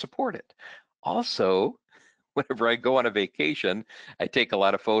want to support it. Also, whenever I go on a vacation, I take a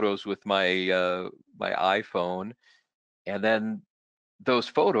lot of photos with my my iPhone, and then those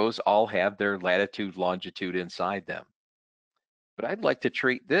photos all have their latitude, longitude inside them. But I'd like to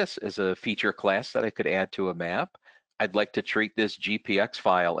treat this as a feature class that I could add to a map. I'd like to treat this GPX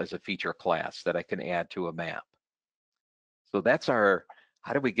file as a feature class that I can add to a map. So that's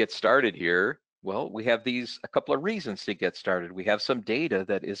how do we get started here? Well, we have a couple of reasons to get started. We have some data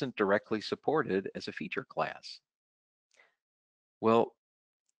that isn't directly supported as a feature class. Well,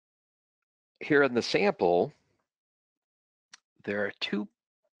 here in the sample, there are two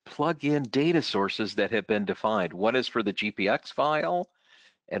plug-in data sources that have been defined. One is for the GPX file,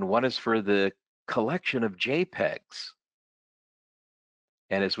 and one is for the collection of JPEGs.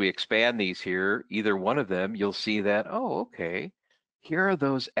 And as we expand these here, either one of them, you'll see that, oh, okay, here are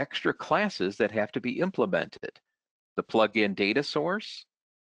those extra classes that have to be implemented. The plug-in data source,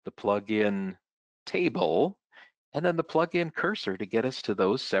 the plug-in table, and then the plug-in cursor to get us to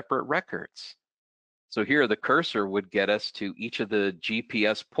those separate records. So here the cursor would get us to each of the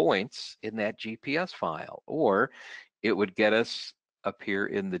GPS points in that GPS file, or it would get us up here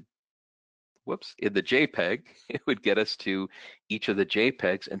in the JPEG, it would get us to each of the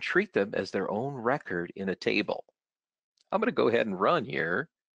JPEGs and treat them as their own record in a table. I'm going to go ahead and run here,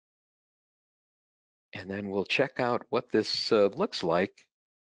 and then we'll check out what this looks like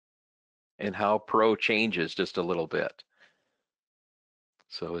and how Pro changes just a little bit.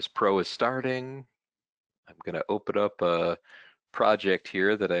 So as Pro is starting, I'm going to open up a project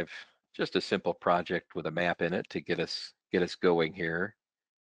here that just a simple project with a map in it to get us going here.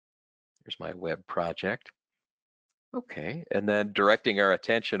 Here's my web project. Okay, and then directing our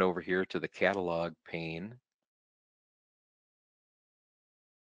attention over here to the catalog pane.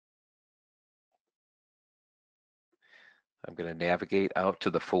 I'm going to navigate out to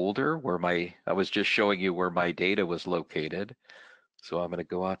the folder where I was just showing you where my data was located. So I'm going to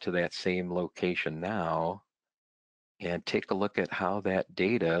go out to that same location now and take a look at how that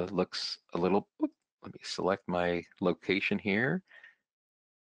data looks a little. Let me select my location here,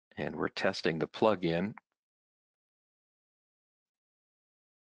 and we're testing the plugin.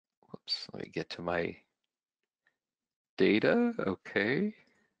 Whoops, let me get to my data. Okay.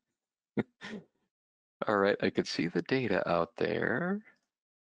 All right, I can see the data out there.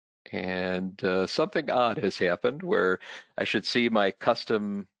 And something odd has happened where I should see my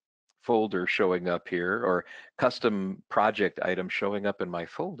custom folder showing up here, or custom project item showing up in my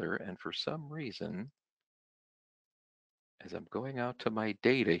folder. And for some reason, as I'm going out to my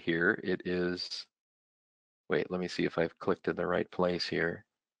data here, it is, wait, let me see if I've clicked in the right place here.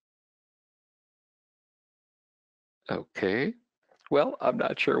 Okay, well, I'm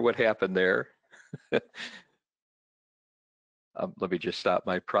not sure what happened there. Let me just stop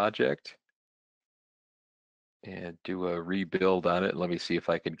my project and do a rebuild on it. Let me see if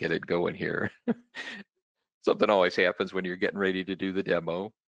I can get it going here. Something always happens when you're getting ready to do the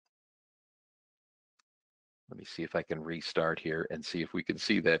demo. Let me see if I can restart here and see if we can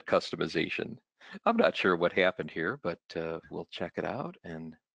see that customization. I'm not sure what happened here, but we'll check it out.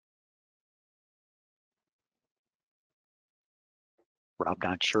 And Rob,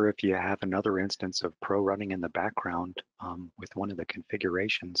 not sure if you have another instance of Pro running in the background with one of the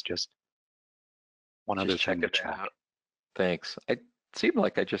configurations, just one other thing to check. Out. Thanks. It seemed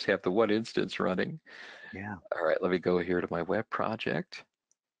like I just have the one instance running. Yeah. All right, let me go here to my web project.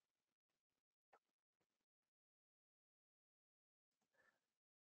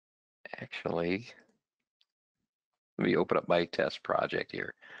 Actually, let me open up my test project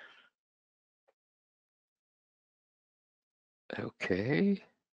here. Okay,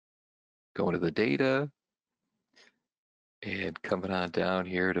 going to the data and coming on down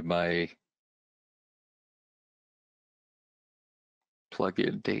here to my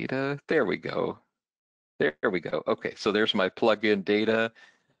plugin data. There we go. There we go. Okay, so there's my plugin data.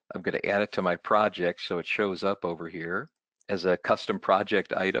 I'm going to add it to my project so it shows up over here as a custom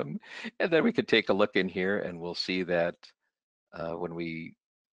project item. And then we can take a look in here and we'll see that when we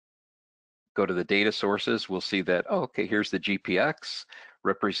go to the data sources, we'll see that, oh, okay, here's the GPX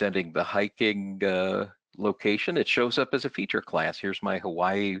representing the hiking location. It shows up as a feature class. Here's my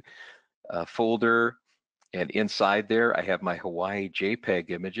Hawaii folder. And inside there, I have my Hawaii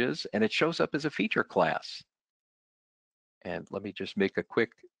JPEG images, and it shows up as a feature class. And let me just make a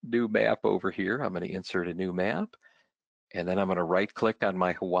quick new map over here. I'm going to insert a new map, and then I'm going to right-click on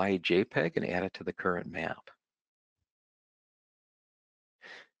my Hawaii JPEG and add it to the current map.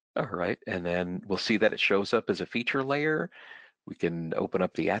 All right, and then we'll see that it shows up as a feature layer. We can open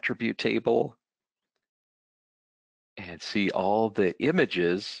up the attribute table and see all the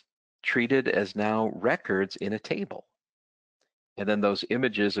images treated as now records in a table. And then those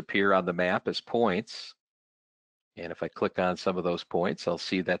images appear on the map as points. And if I click on some of those points, I'll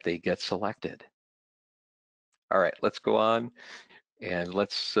see that they get selected. All right, let's go on and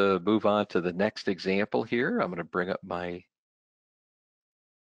let's move on to the next example here. I'm going to bring up my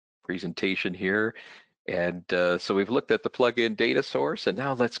presentation here. And so we've looked at the plugin data source, and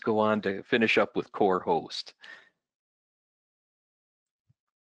now let's go on to finish up with CoreHost.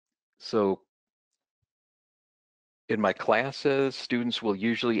 So in my classes, students will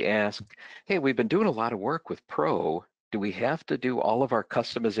usually ask, hey, we've been doing a lot of work with Pro. Do we have to do all of our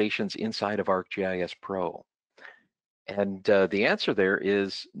customizations inside of ArcGIS Pro? And the answer there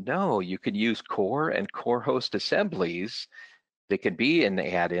is no. You can use Core and CoreHost assemblies. They can be in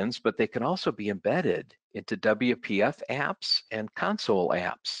add-ins, but they can also be embedded into WPF apps and console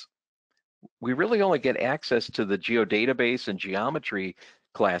apps. We really only get access to the geodatabase and geometry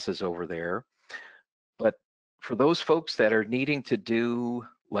classes over there. But for those folks that are needing to do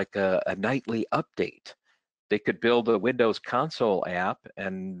like a nightly update, they could build a Windows console app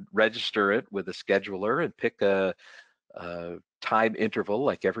and register it with a scheduler and pick a time interval,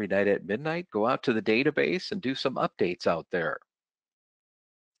 like every night at midnight, go out to the database and do some updates out there.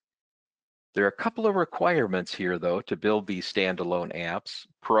 There are a couple of requirements here, though, to build these standalone apps.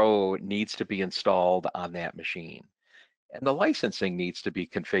 Pro needs to be installed on that machine. And the licensing needs to be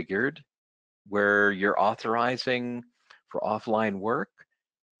configured where you're authorizing for offline work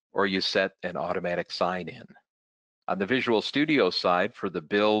or you set an automatic sign-in. On the Visual Studio side, for the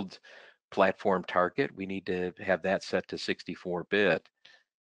build platform target, we need to have that set to 64-bit.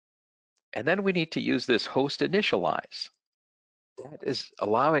 And then we need to use this host initialize. That is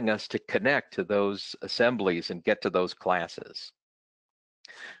allowing us to connect to those assemblies and get to those classes.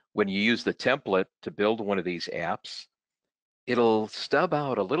 When you use the template to build one of these apps, it'll stub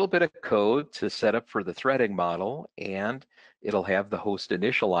out a little bit of code to set up for the threading model, and it'll have the host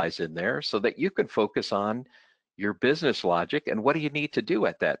initialize in there so that you can focus on your business logic and what do you need to do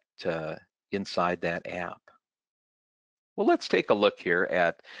at that inside that app. Well, let's take a look here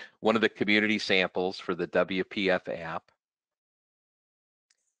at one of the community samples for the WPF app.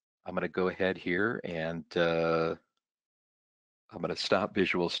 I'm going to go ahead here and I'm going to stop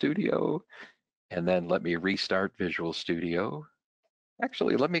Visual Studio and then let me restart Visual Studio.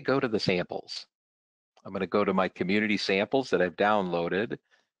 Actually, let me go to the samples. I'm going to go to my community samples that I've downloaded.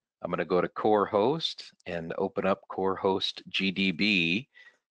 I'm going to go to CoreHost and open up CoreHost GDB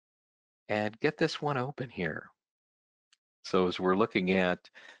and get this one open here. So as we're getting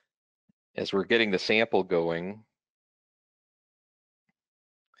the sample going,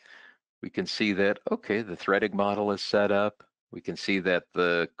 we can see that, okay, the threading model is set up. We can see that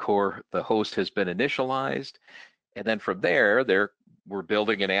the host has been initialized. And then from there, we're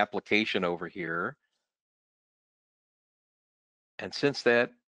building an application over here. And since that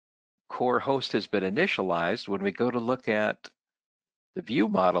core host has been initialized, when we go to look at the view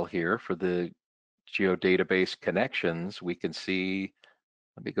model here for the geodatabase connections, we can see,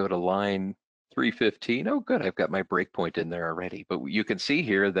 let me go to line 315. Oh, good, I've got my breakpoint in there already. But you can see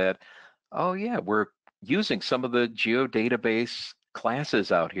here that, oh yeah, we're using some of the geodatabase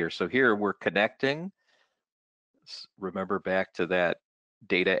classes out here. So here we're connecting. Remember back to that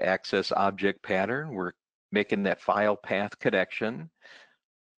data access object pattern. We're making that file path connection.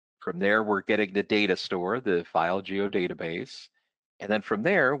 From there, we're getting the data store, the file geodatabase. And then from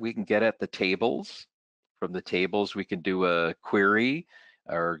there, we can get at the tables. From the tables, we can do a query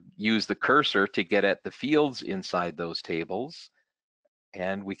or use the cursor to get at the fields inside those tables.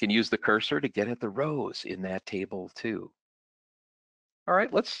 And we can use the cursor to get at the rows in that table too. All right,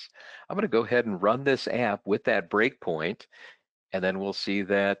 I'm going to go ahead and run this app with that breakpoint, and then we'll see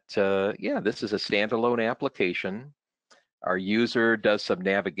that, yeah, this is a standalone application. Our user does some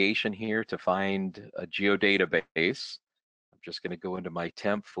navigation here to find a geodatabase. I'm just going to go into my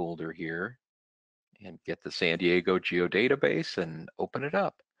temp folder here and get the San Diego geodatabase and open it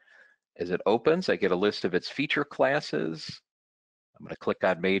up. As it opens, I get a list of its feature classes. I'm going to click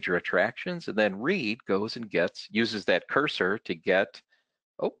on major attractions, and then Reed goes and uses that cursor to get,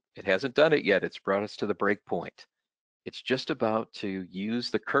 oh, it hasn't done it yet. It's brought us to the breakpoint. It's just about to use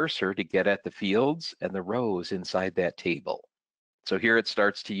the cursor to get at the fields and the rows inside that table. So here it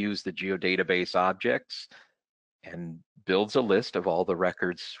starts to use the geodatabase objects and builds a list of all the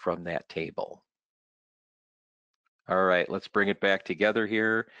records from that table. All right, let's bring it back together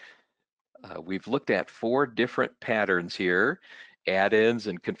here. We've looked at 4 different patterns here: add-ins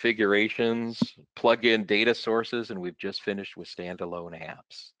and configurations, plug-in data sources, and we've just finished with standalone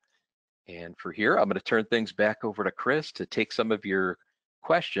apps. And for here, I'm going to turn things back over to Chris to take some of your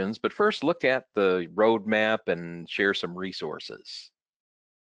questions, but first look at the roadmap and share some resources.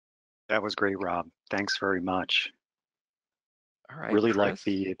 That was great, Rob. Thanks very much. All right, Really Chris. like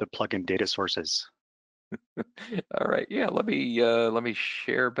the plugin data sources. All right, yeah, let me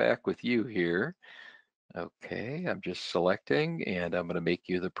share back with you here. Okay, I'm just selecting, and I'm going to make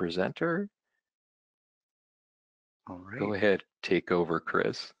you the presenter. All right. Go ahead, take over,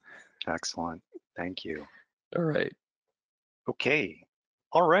 Chris. Excellent. Thank you. All right. Okay.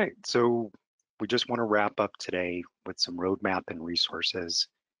 All right. So we just want to wrap up today with some roadmap and resources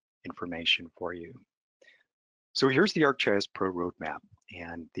information for you. So here's the ArcGIS Pro roadmap,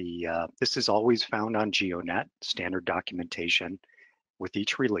 and this is always found on GeoNet, standard documentation with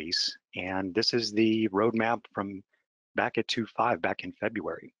each release. And this is the roadmap from back at 2.5, back in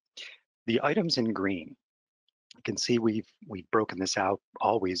February. The items in green, you can see we've broken this out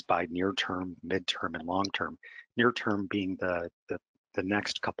always by near term, midterm, and long term. Near term being the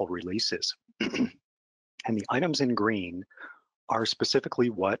next couple releases. And the items in green are specifically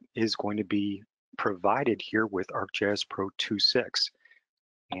what is going to be provided here with ArcGIS Pro 2.6.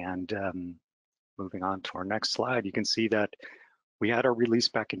 And moving on to our next slide, you can see that we had our release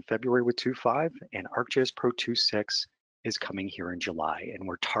back in February with 2.5, and ArcGIS Pro 2.6 is coming here in July. And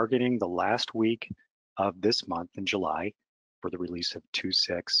we're targeting the last week of this month in July for the release of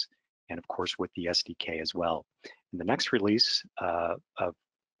 2.6, and of course with the SDK as well. And the next release of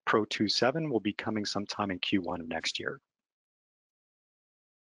Pro 2.7 will be coming sometime in Q1 of next year.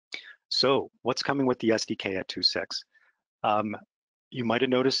 So what's coming with the SDK at 2.6? You might have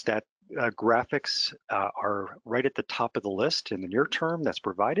noticed that graphics are right at the top of the list in the near term that's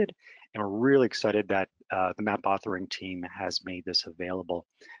provided, and we're really excited that the map authoring team has made this available.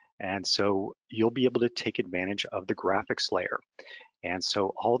 And so you'll be able to take advantage of the graphics layer. And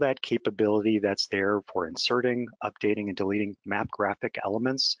so all that capability that's there for inserting, updating, and deleting map graphic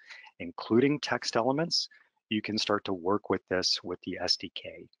elements, including text elements, you can start to work with this with the SDK.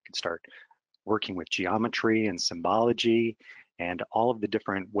 You can start working with geometry and symbology and all of the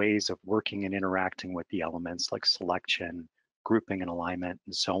different ways of working and interacting with the elements like selection, grouping and alignment,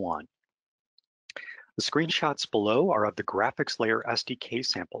 and so on. The screenshots below are of the graphics layer SDK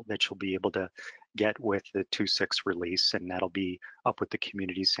sample that you'll be able to get with the 2.6 release, and that'll be up with the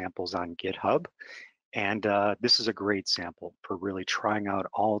community samples on GitHub. And this is a great sample for really trying out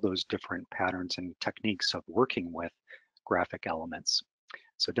all those different patterns and techniques of working with graphic elements.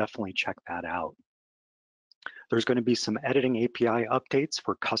 So definitely check that out. There's going to be some editing API updates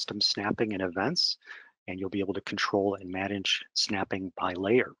for custom snapping and events, and you'll be able to control and manage snapping by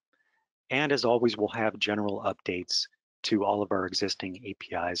layer. And as always, we'll have general updates to all of our existing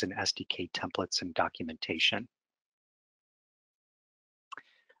APIs and SDK templates and documentation.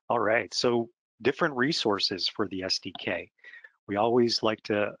 All right, so different resources for the SDK. We always like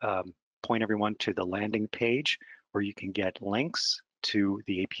to point everyone to the landing page where you can get links to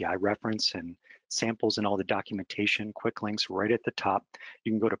the API reference and samples and all the documentation, quick links right at the top.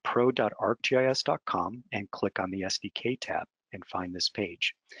 You can go to pro.arcgis.com and click on the SDK tab and find this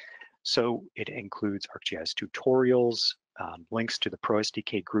page. So it includes ArcGIS tutorials, links to the Pro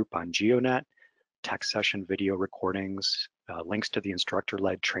SDK group on GeoNet, text session video recordings, links to the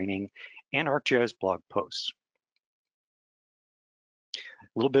instructor-led training, and ArcGIS blog posts. A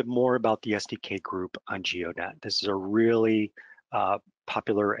little bit more about the SDK group on GeoNet. This is a really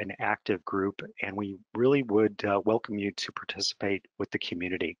popular and active group, and we really would welcome you to participate with the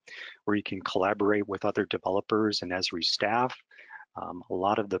community, where you can collaborate with other developers and Esri staff, A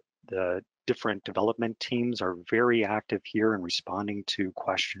lot of the different development teams are very active here in responding to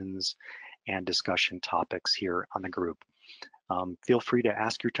questions and discussion topics here on the group. Feel free to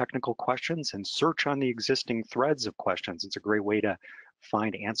ask your technical questions and search on the existing threads of questions. It's a great way to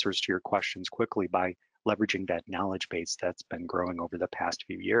find answers to your questions quickly by leveraging that knowledge base that's been growing over the past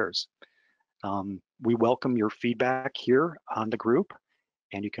few years. We welcome your feedback here on the group,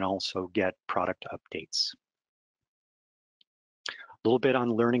 and you can also get product updates. A little bit on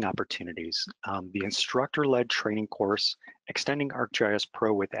learning opportunities. The instructor-led training course, Extending ArcGIS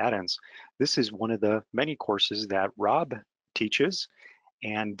Pro with Add-ins. This is one of the many courses that Rob teaches,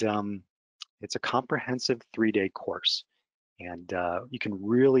 and it's a comprehensive 3-day course. And you can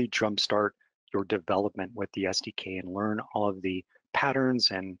really jumpstart your development with the SDK and learn all of the patterns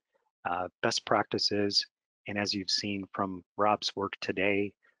and best practices. And as you've seen from Rob's work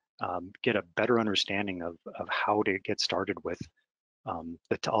today, get a better understanding of how to get started with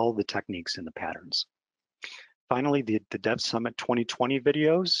all the techniques and the patterns. Finally, the Dev Summit 2020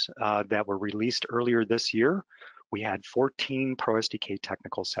 videos that were released earlier this year. We had 14 Pro SDK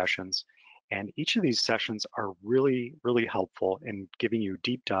technical sessions, and each of these sessions are really, really helpful in giving you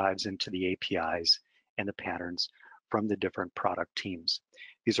deep dives into the APIs and the patterns from the different product teams.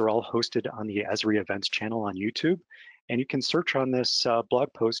 These are all hosted on the Esri Events channel on YouTube, and you can search on this blog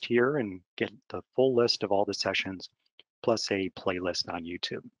post here and get the full list of all the sessions, plus a playlist on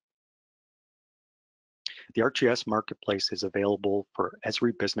YouTube. The ArcGIS Marketplace is available for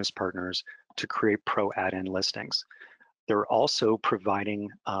Esri business partners to create pro add-in listings. They're also providing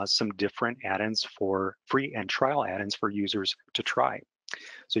some different add-ins for free and trial add-ins for users to try.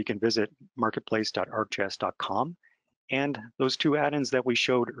 So you can visit marketplace.arcgis.com, and those 2 add-ins that we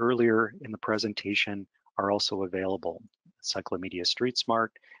showed earlier in the presentation are also available: Cyclomedia Street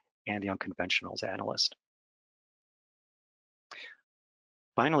Smart and the Unconventionals Analyst.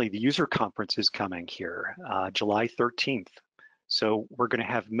 Finally, the user conference is coming here, July 13th. So we're going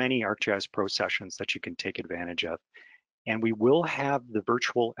to have many ArcGIS Pro sessions that you can take advantage of. And we will have the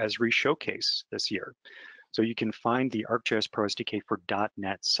virtual Esri showcase this year. So you can find the ArcGIS Pro SDK for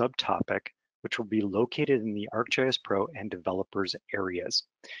 .NET subtopic, which will be located in the ArcGIS Pro and developers areas.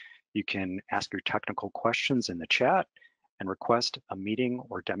 You can ask your technical questions in the chat and request a meeting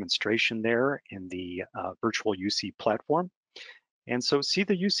or demonstration there in the virtual UC platform. And so see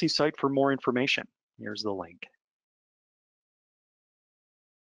the UC site for more information. Here's the link.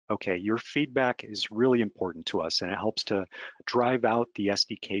 Okay, your feedback is really important to us, and it helps to drive out the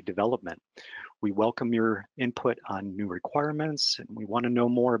SDK development. We welcome your input on new requirements, and we want to know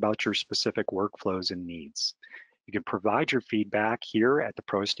more about your specific workflows and needs. You can provide your feedback here at the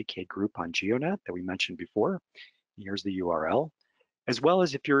Pro SDK group on GeoNet that we mentioned before. Here's the URL, as well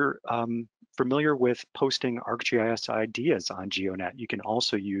as if you're familiar with posting ArcGIS ideas on GeoNet, you can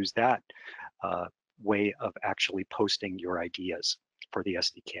also use that way of actually posting your ideas for the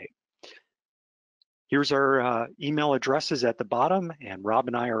SDK. Here's our email addresses at the bottom, and Rob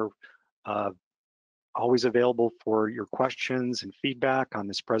and I are always available for your questions and feedback on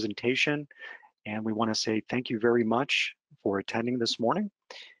this presentation. And we want to say thank you very much for attending this morning.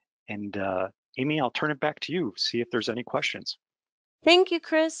 And Amy, I'll turn it back to you, see if there's any questions. Thank you,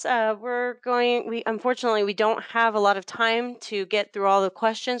 Chris. Unfortunately, we don't have a lot of time to get through all the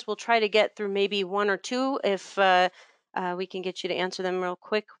questions. We'll try to get through maybe 1 or 2 if we can get you to answer them real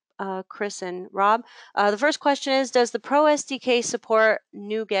quick, Chris and Rob. The first question is, does the Pro SDK support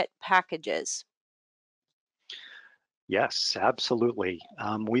NuGet packages? Yes, absolutely.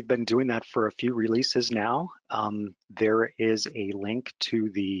 We've been doing that for a few releases now. There is a link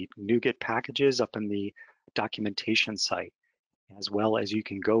to the NuGet packages up in the documentation site, as well as you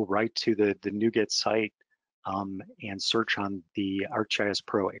can go right to the NuGet site and search on the ArcGIS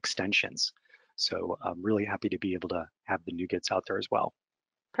Pro extensions. So I'm really happy to be able to have the NuGets out there as well.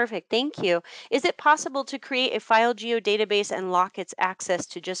 Perfect, thank you. Is it possible to create a file geodatabase and lock its access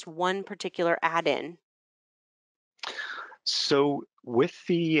to just one particular add-in? So with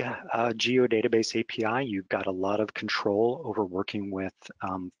the geodatabase API, you've got a lot of control over working with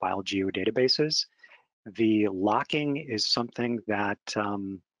file geodatabases. The locking is something that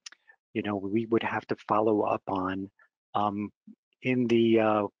we would have to follow up on in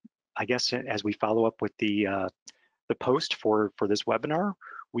the I guess as we follow up with the post for this webinar,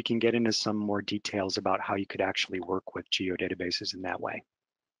 we can get into some more details about how you could actually work with geodatabases in that way.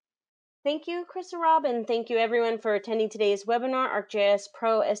 Thank you, Chris and Rob, and thank you everyone for attending today's webinar, ArcGIS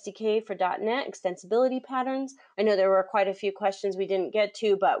Pro SDK for .NET Extensibility Patterns. I know there were quite a few questions we didn't get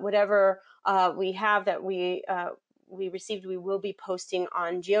to, but whatever we have that we we received, we will be posting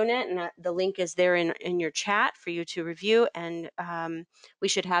on GeoNet, and the link is there in your chat for you to review, and we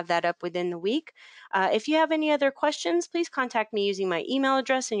should have that up within the week. If you have any other questions, please contact me using my email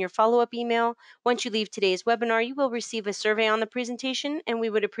address and your follow-up email. Once you leave today's webinar, you will receive a survey on the presentation, and we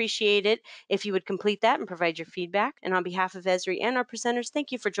would appreciate it if you would complete that and provide your feedback. And on behalf of Esri and our presenters,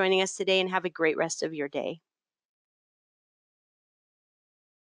 thank you for joining us today, and have a great rest of your day.